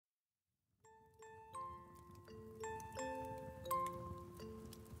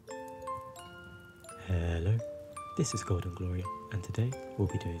This is GoldandGlory, and today we'll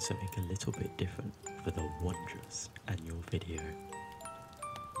be doing something a little bit different for the wondrous annual video.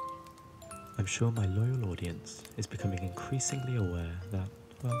 I'm sure my loyal audience is becoming increasingly aware that,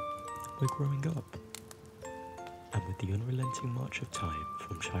 well, we're growing up. And with the unrelenting march of time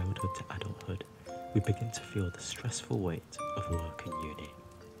from childhood to adulthood, we begin to feel the stressful weight of work and uni.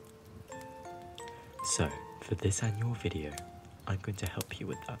 So, for this annual video, I'm going to help you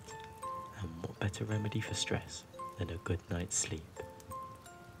with that. And what better remedy for stress than a good night's sleep?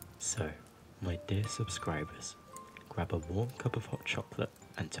 So, my dear subscribers, grab a warm cup of hot chocolate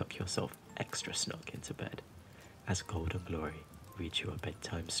and tuck yourself extra snug into bed as GoldandGlory reads you a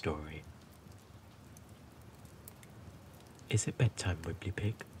bedtime story. Is It Bedtime, Wibbly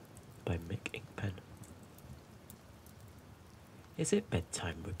Pig? By Mick Inkpen. Is it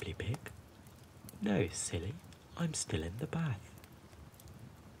bedtime, Wibbly Pig? No, silly, I'm still in the bath.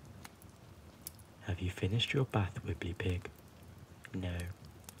 Have you finished your bath, Wibbly Pig? No,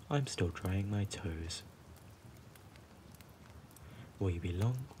 I'm still drying my toes. Will you be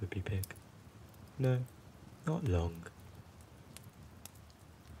long, Wibbly Pig? No, not long.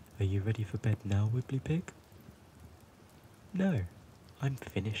 Are you ready for bed now, Wibbly Pig? No, I'm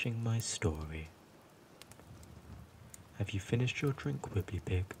finishing my story. Have you finished your drink, Wibbly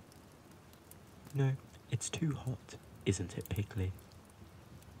Pig? No, it's too hot, isn't it, Pigly?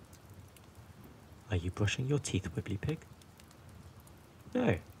 Are you brushing your teeth, Wibbly Pig?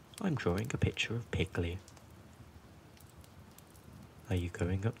 No, I'm drawing a picture of Pigly. Are you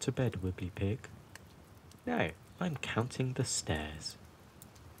going up to bed, Wibbly Pig? No, I'm counting the stairs.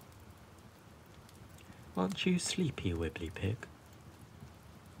 Aren't you sleepy, Wibbly Pig?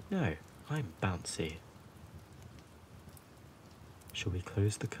 No, I'm bouncy. Shall we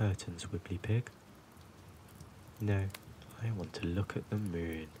close the curtains, Wibbly Pig? No, I want to look at the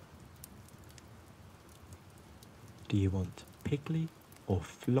moon. Do you want Pigly or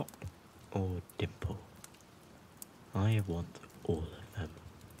Flop or Dimple? I want all of them.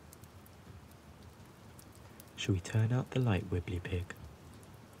 Shall we turn out the light, Wibbly Pig?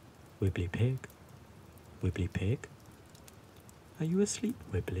 Wibbly Pig? Wibbly Pig? Are you asleep,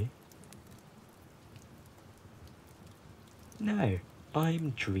 Wibbly? No,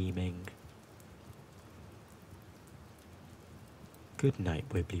 I'm dreaming. Good night,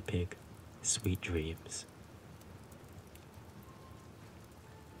 Wibbly Pig. Sweet dreams.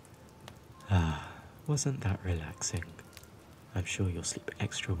 Ah, wasn't that relaxing? I'm sure you'll sleep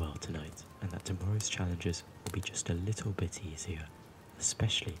extra well tonight, and that tomorrow's challenges will be just a little bit easier,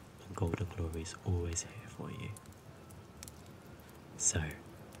 especially when GoldandGlory's always here for you. So,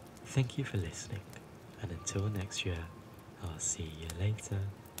 thank you for listening, and until next year, I'll see you later.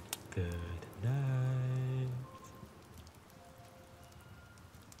 Good night.